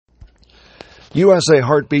USA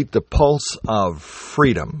Heartbeat, the pulse of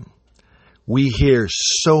freedom. We hear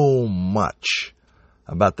so much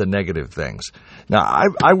about the negative things. Now,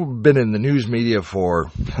 I've been in the news media for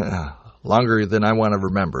longer than I want to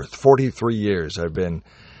remember. 43 years I've been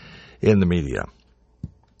in the media.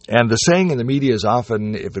 And the saying in the media is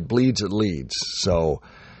often, if it bleeds, it leads. So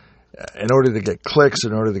in order to get clicks,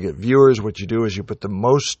 in order to get viewers, what you do is you put the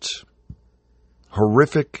most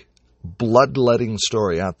horrific, bloodletting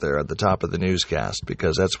story out there at the top of the newscast,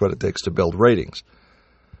 because that's what it takes to build ratings.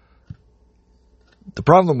 The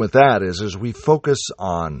problem with that is we focus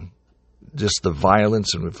on just the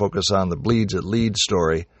violence and we focus on the bleeds it leads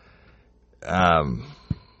story. After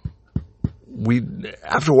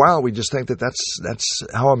a while, we just think that that's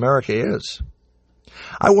how America is.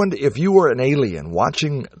 I wonder if you were an alien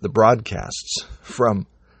watching the broadcasts from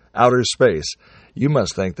outer space, you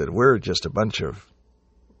must think that we're just a bunch of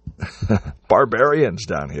barbarians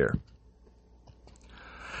down here.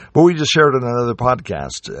 But we just shared in another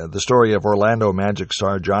podcast the story of Orlando Magic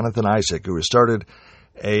star Jonathan Isaac, who has started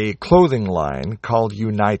a clothing line called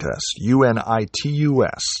Unite Us,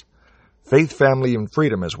 U-N-I-T-U-S. Faith, family, and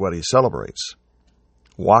freedom is what he celebrates.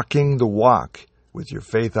 Walking the walk with your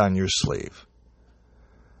faith on your sleeve.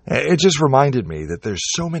 It just reminded me that there's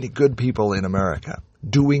so many good people in America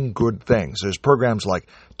doing good things. There's programs like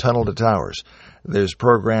Tunnel to Towers. There's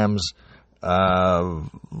programs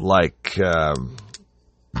like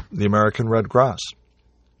the American Red Cross.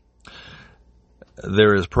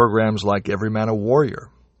 There is programs like Every Man a Warrior.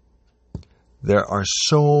 There are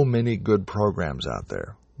so many good programs out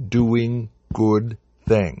there doing good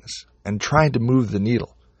things and trying to move the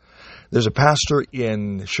needle. There's a pastor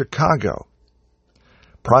in Chicago.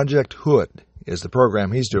 Project Hood is the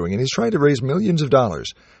program he's doing, and he's trying to raise millions of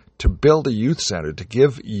dollars to build a youth center to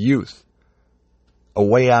give youth a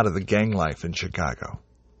way out of the gang life in Chicago.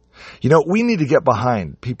 You know, we need to get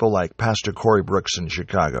behind people like Pastor Corey Brooks in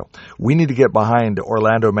Chicago. We need to get behind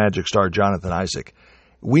Orlando Magic star Jonathan Isaac.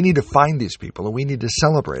 We need to find these people, and we need to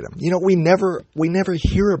celebrate them. You know, we never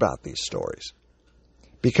hear about these stories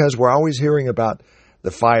because we're always hearing about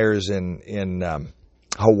the fires in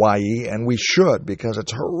Hawaii, and we should, because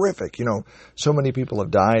it's horrific. You know, so many people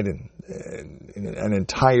have died, and an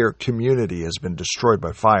entire community has been destroyed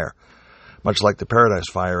by fire, much like the Paradise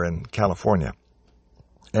Fire in California.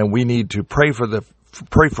 And we need to pray for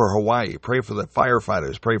Hawaii, pray for the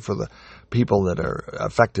firefighters, pray for the people that are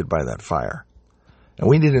affected by that fire. And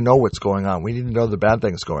we need to know what's going on. We need to know the bad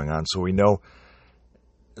things going on so we know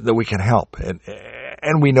that we can help.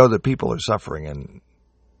 And we know that people are suffering, and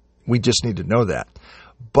we just need to know that.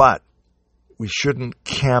 But we shouldn't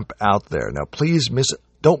camp out there. Now, please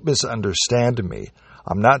don't misunderstand me.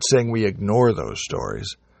 I'm not saying we ignore those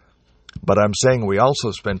stories, but I'm saying we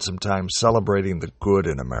also spend some time celebrating the good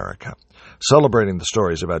in America, celebrating the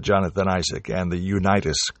stories about Jonathan Isaac and the Unite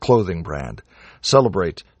Us clothing brand.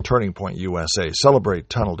 Celebrate Turning Point USA. Celebrate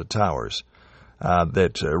Tunnel to Towers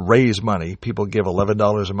that raise money. People give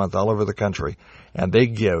 $11 a month all over the country, and they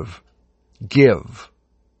give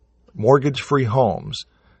mortgage-free homes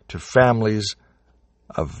to families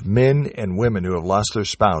of men and women who have lost their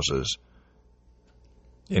spouses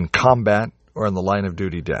in combat or in the line of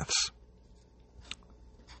duty deaths.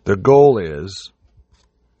 Their goal is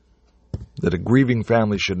that a grieving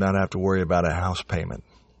family should not have to worry about a house payment.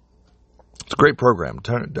 It's a great program,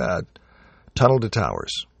 Tunnel to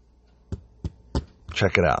Towers.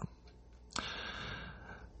 Check it out.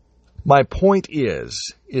 My point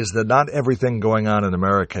is that not everything going on in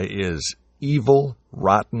America is evil,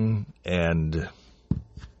 rotten, and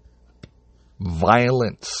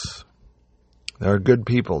violence. There are good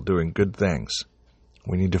people doing good things.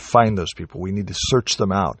 We need to find those people. We need to search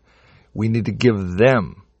them out. We need to give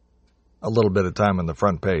them a little bit of time on the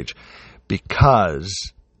front page,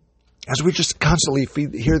 because as we just constantly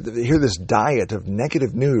hear this diet of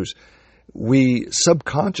negative news, we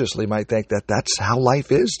subconsciously might think that that's how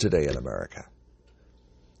life is today in America.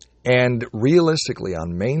 And realistically,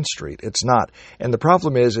 on Main Street, it's not. And the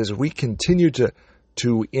problem is we continue to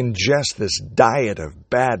ingest this diet of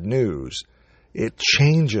bad news. It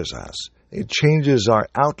changes us. It changes our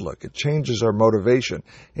outlook. It changes our motivation.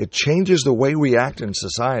 It changes the way we act in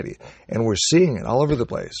society. And we're seeing it all over the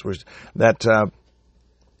place. The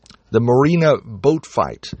Marina boat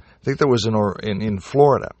fight, I think that was in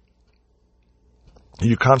Florida.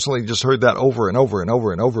 You constantly just heard that over and over and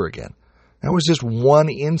over and over again. That was just one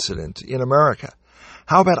incident in America.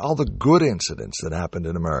 How about all the good incidents that happened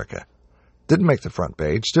in America? Didn't make the front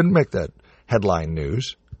page, didn't make that headline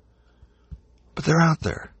news, but they're out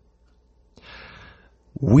there.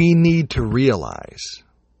 We need to realize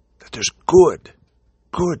that there's good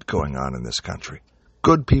good going on in this country.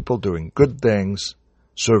 Good people doing good things,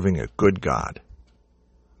 serving a good God.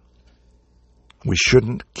 We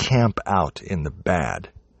shouldn't camp out in the bad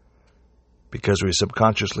because we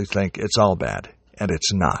subconsciously think it's all bad, and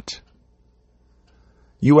it's not.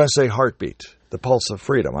 USA Heartbeat, the pulse of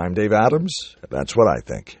freedom. I'm Dave Adams. That's what I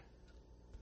think.